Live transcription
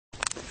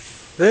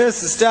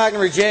This is stock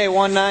number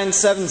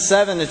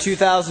J1977, the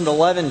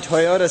 2011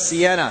 Toyota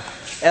Sienna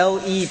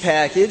LE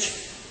package.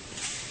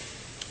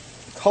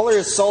 Color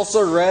is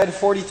salsa red,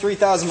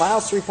 43,000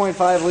 miles,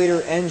 3.5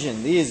 liter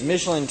engine. These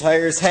Michelin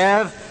tires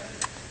have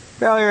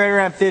probably right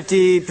around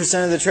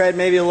 50% of the tread,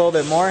 maybe a little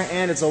bit more,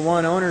 and it's a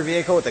one-owner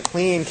vehicle with a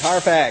clean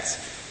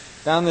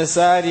Carfax. Down this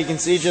side you can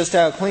see just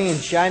how clean,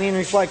 shiny, and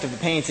reflective the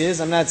paint is.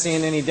 I'm not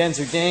seeing any dents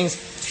or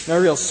dings, no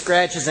real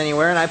scratches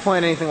anywhere, and I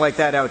point anything like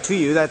that out to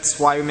you. That's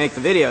why we make the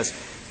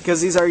videos,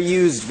 because these are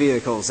used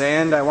vehicles,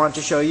 and I want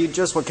to show you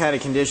just what kind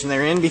of condition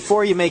they're in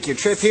before you make your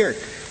trip here.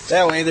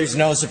 That way there's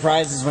no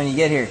surprises when you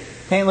get here.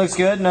 Paint looks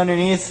good, and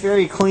underneath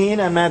very clean.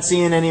 I'm not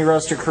seeing any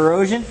rust or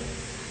corrosion,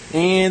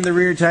 and the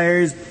rear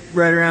tires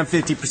right around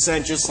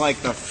 50%, just like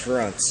the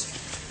fronts.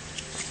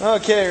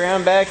 Okay,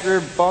 around back,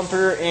 rear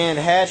bumper and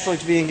hatch look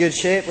to be in good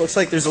shape. Looks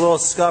like there's a little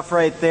scuff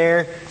right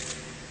there.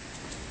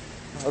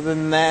 Other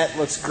than that,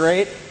 looks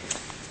great.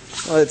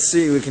 Let's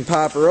see, we can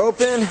pop her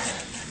open.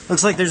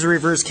 Looks like there's a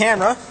reverse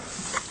camera,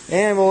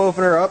 and we'll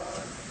open her up.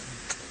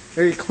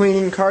 Very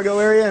clean cargo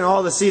area, and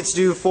all the seats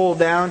do fold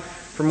down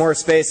for more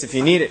space if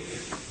you need it.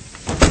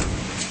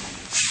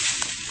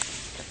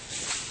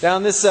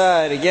 Down this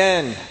side,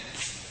 again,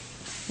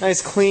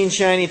 nice clean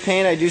shiny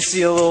paint. I do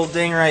see a little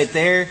ding right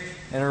there,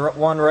 and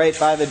one right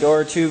by the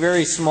door too,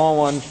 very small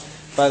one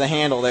by the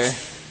handle there.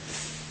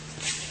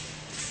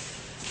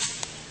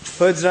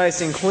 Hood's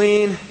nice and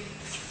clean.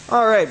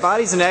 Alright,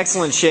 body's in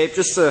excellent shape.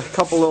 Just a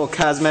couple little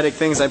cosmetic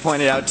things I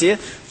pointed out to you.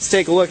 Let's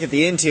take a look at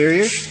the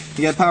interior.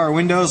 You got power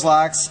windows,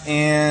 locks,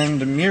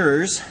 and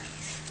mirrors.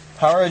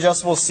 Power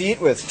adjustable seat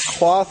with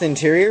cloth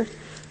interior.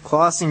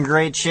 Cloth's in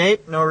great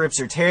shape, no rips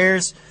or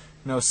tears,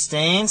 no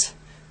stains.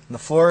 And the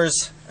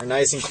floors are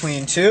nice and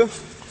clean too.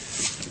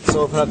 Let's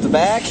open up the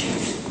back.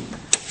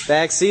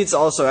 Back seat's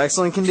also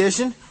excellent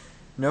condition,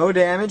 no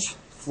damage.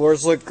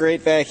 Floors look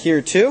great back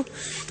here too.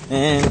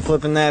 And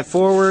flipping that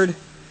forward,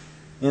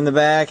 in the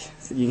back,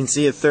 you can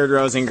see the third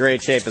row's in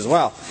great shape as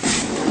well.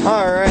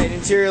 Alright,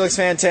 interior looks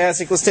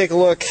fantastic. Let's take a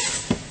look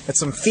at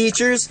some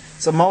features.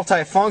 It's a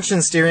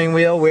multi-function steering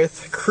wheel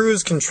with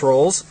cruise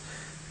controls.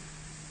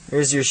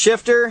 There's your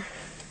shifter,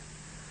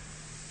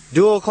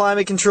 dual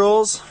climate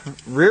controls,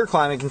 rear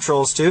climate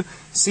controls too,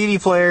 CD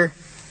player,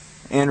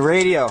 and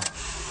radio.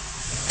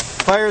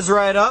 Fires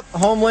right up,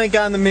 home link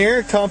on the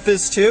mirror,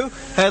 compass too.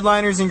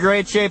 Headliner's in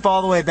great shape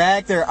all the way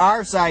back. There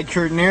are side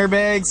curtain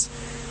airbags.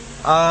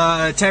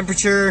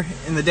 Temperature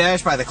in the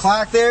dash by the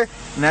clock there.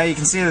 Now you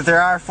can see that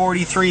there are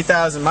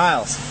 43,000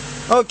 miles.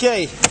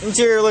 Okay,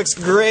 interior looks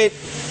great.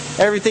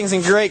 Everything's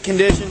in great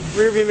condition.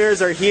 Rear view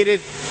mirrors are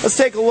heated. Let's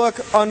take a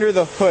look under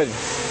the hood.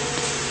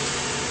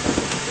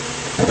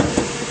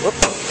 Whoop,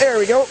 there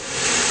we go.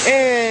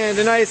 And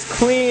a nice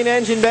clean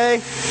engine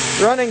bay,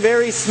 running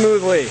very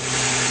smoothly.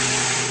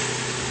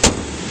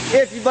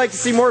 If you'd like to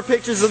see more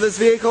pictures of this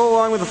vehicle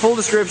along with a full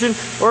description,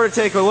 or to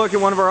take a look at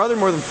one of our other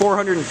more than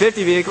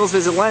 450 vehicles,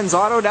 visit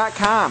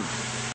lenzauto.com.